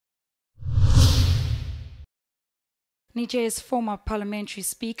Niger's former parliamentary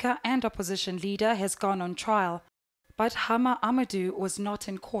speaker and opposition leader has gone on trial. But Hama Amadou was not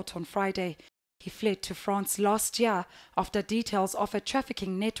in court on Friday. He fled to France last year after details of a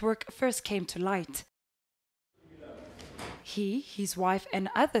trafficking network first came to light. He, his wife and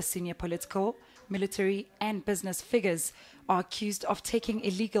other senior political, military and business figures are accused of taking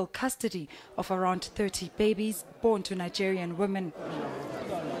illegal custody of around 30 babies born to Nigerian women.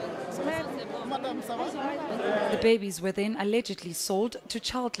 The babies were then allegedly sold to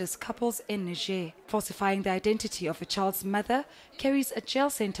childless couples in Niger. Falsifying the identity of a child's mother carries a jail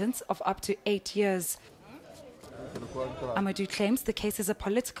sentence of up to 8 years. Amadou claims the case is a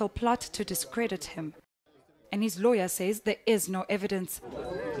political plot to discredit him. And his lawyer says there is no evidence.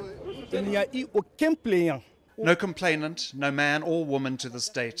 No complainant, no man or woman to this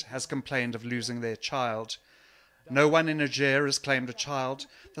date has complained of losing their child. No one in Niger has claimed a child.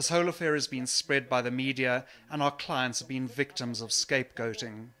 This whole affair has been spread by the media, and our clients have been victims of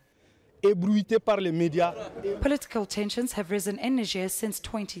scapegoating. Political tensions have risen in Niger since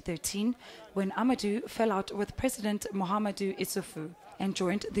 2013, when Amadou fell out with President Mohamedou Issoufou and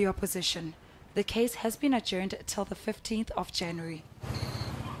joined the opposition. The case has been adjourned till the 15th of January.